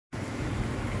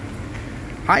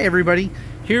Hi everybody,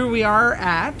 here we are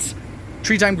at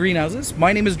Tree Time Greenhouses.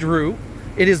 My name is Drew.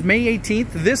 It is May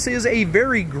 18th. This is a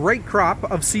very great crop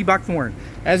of sea buckthorn.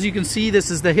 As you can see, this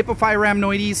is the Hippophae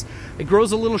rhamnoides. It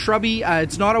grows a little shrubby.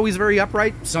 It's not always very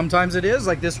upright. Sometimes it is,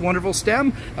 like this wonderful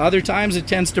stem. Other times it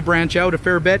tends to branch out a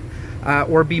fair bit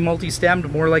or be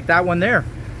multi-stemmed, more like that one there.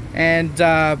 And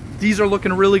these are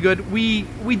looking really good. We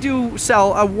do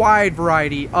sell a wide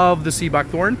variety of the sea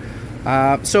buckthorn.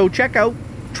 So check out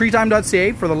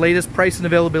TreeTime.ca for the latest price and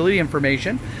availability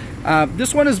information.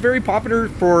 This one is very popular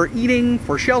for eating,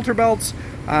 for shelter belts.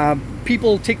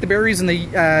 People take the berries and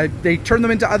they turn them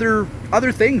into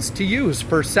other things to use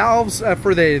for salves,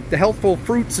 for the healthful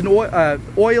fruits and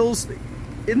oils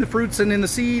in the fruits and in the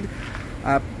seed.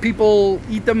 People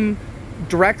eat them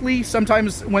directly.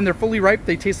 Sometimes when they're fully ripe,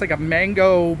 they taste like a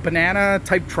mango, banana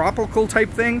type, tropical type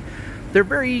thing. They're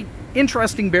very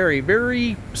interesting berry,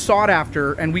 very sought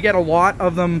after, and we get a lot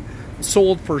of them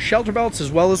sold for shelter belts as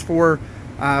well as for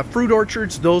fruit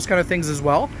orchards, those kind of things as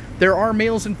well. There are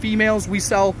males and females. We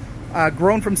sell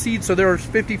grown from seed, so there's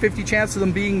 50-50 chance of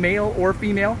them being male or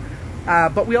female.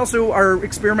 But we also are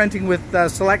experimenting with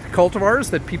select cultivars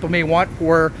that people may want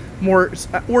for more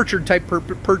orchard type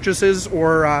purchases,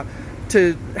 or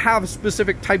to have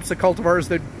specific types of cultivars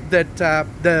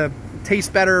that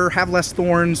taste better, have less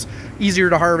thorns, easier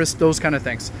to harvest, those kind of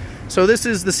things. So this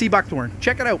is the sea buckthorn.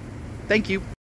 Check it out. Thank you.